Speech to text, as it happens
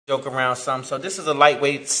joke around some. So this is a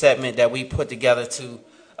lightweight segment that we put together to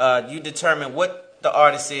you determine what the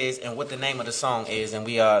artist is and what the name of the song is, and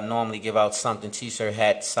we normally give out something, t-shirt,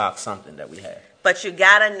 hat, sock, something that we have. But you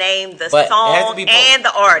gotta name the song and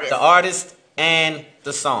the artist. The artist and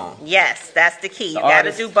the song. Yes, that's the key. You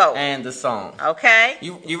gotta do both. And the song. Okay.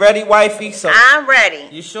 You ready, wifey? So I'm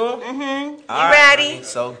ready. You sure? Mm-hmm. You right, ready? honey.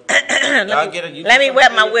 So let me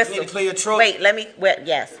wet my whistle. You need to clear your throat. Wait, let me wet.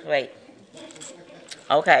 Yes, wait.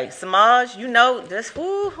 Okay, Samaj, you know this.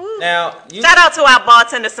 Now, shout out to our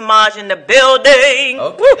bartender Samaj in the building.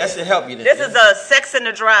 Okay, that should help you. This is a Sex in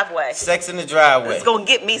the Driveway. Sex in the Driveway. It's gonna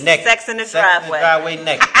get me some Naked. Sex in the Driveway. Driveway. Sex in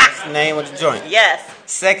the Driveway naked. That's the name of the joint. Yes.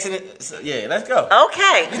 Sex in the. Yeah, let's go.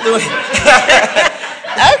 Okay. You do it.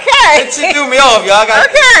 Okay. She threw me off, y'all.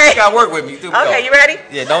 You got to work with me. Okay, you ready?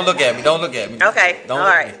 Yeah, don't look at me. Don't look at me. Okay. Don't all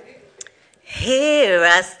look right. at me. Here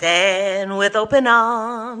I stand with open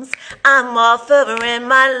arms. I'm offering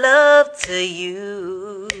my love to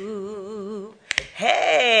you.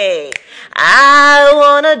 Hey, I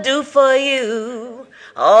wanna do for you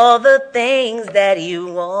all the things that you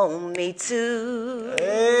want me to.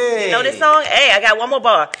 Hey. You know this song? Hey, I got one more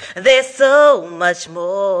bar. There's so much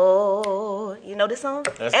more. You know this song?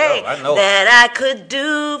 Let's go. I know that I could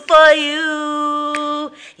do for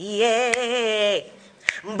you. Yeah.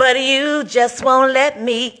 But you just won't let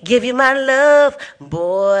me give you my love.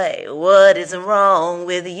 Boy, what is wrong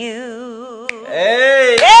with you?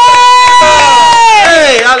 Hey! Hey!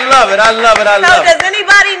 Hey! I love it. I love it. I love it. So does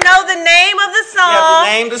anybody know the name of the song? You have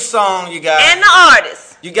to name the song. You got and the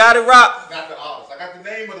artist. You got it, Rock. I got the artist. I got the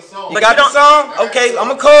name of the song. You got the song? Okay, I'm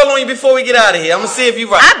gonna call on you before we get out of here. I'm gonna see if you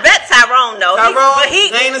right. I bet Tyrone knows. Tyrone,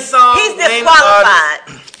 name the song. He's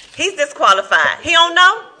disqualified. He's disqualified. He don't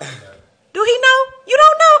know? Do he know? You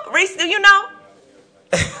don't know? Reese, do you know?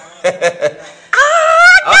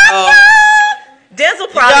 Denzel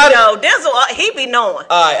probably know. Denzel, he be knowing.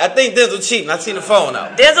 All right, I think Denzel cheating. I seen the phone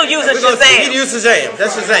out. Denzel using Shazam. He used Shazam.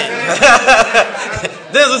 That's Shazam.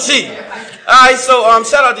 Denzel cheating. All right, so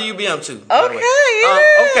shout out to UBM too. Okay.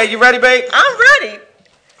 Okay, you ready, babe? I'm ready.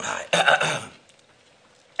 All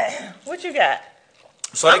right. What you got?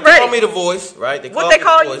 So they call me the voice, right? What they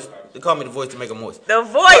call you? They call me the voice to make a moist. The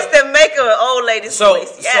voice that make an old lady's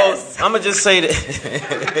voice. Yes. So I'm gonna just say that.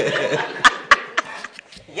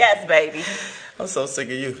 Yes, baby. I'm so sick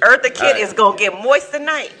of you. Eartha Kitt is gonna get moist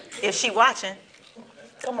tonight if she watching.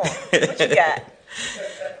 Come on, what you got?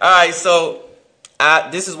 All right, so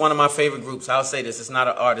this is one of my favorite groups. I'll say this: it's not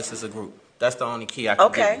an artist, it's a group. That's the only key I can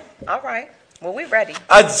give you. All right. Well, we ready.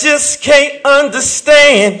 I just can't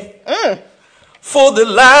understand for the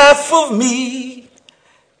life of me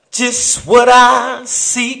just what I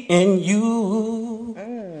see in you.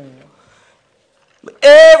 But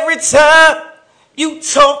every time you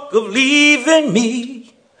talk of leaving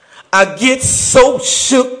me, I get so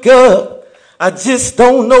shook up. I just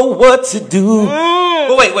don't know what to do.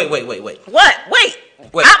 But wait. What? Wait.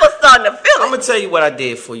 I was starting to feel it. I'm going to tell you what I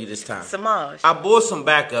did for you this time. Samaj. I bought some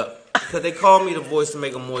backup. Because they call me the voice to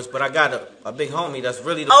make a moist, but I got a big homie that's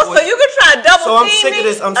really the voice. Oh, so you can try to double team me? So I'm sick of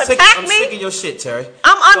this. I'm sick of your shit, Terry.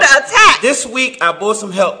 I'm under attack. This week I bought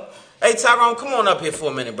some help. Hey Tyrone, come on up here for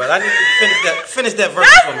a minute, brother. I need you to finish that verse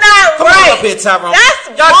for me. Not come right. on up here, Tyrone. That's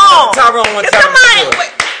wrong. Tyrone one time.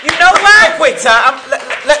 You know what? Quick, Ty.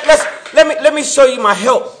 Let me show you my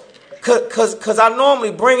help. Cause I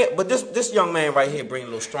normally bring it, but this young man right here bring it a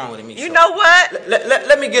little stronger than me. You know what?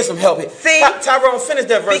 Let me get some help here. See, Tyrone, finish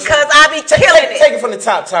that verse. Because I be killing it. Take it from the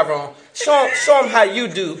top, Tyrone. Show him how you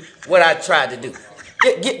do what I tried to do.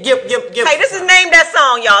 Give. Hey, this is name that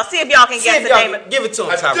song, y'all. See if y'all can guess the name. Give it to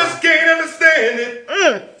him, Tyrone. I just can't understand it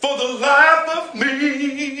for the life of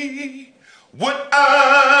me. What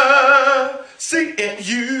I see in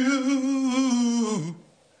you.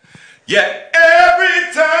 Yeah,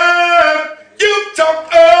 every time you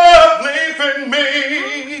talk of leaving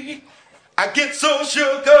me, I get so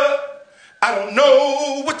shook up, I don't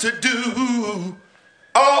know what to do.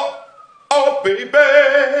 Oh, baby.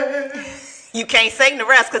 You can't sing the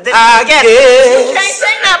rest because they can guess it. You can't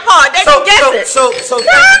sing that part. They can guess it. So y'all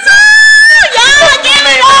get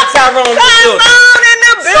it up. Tyrone in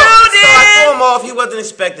the building. So I threw him off. He wasn't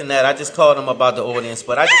expecting that. I just called him about the audience,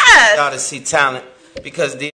 but I just want y'all to see talent because the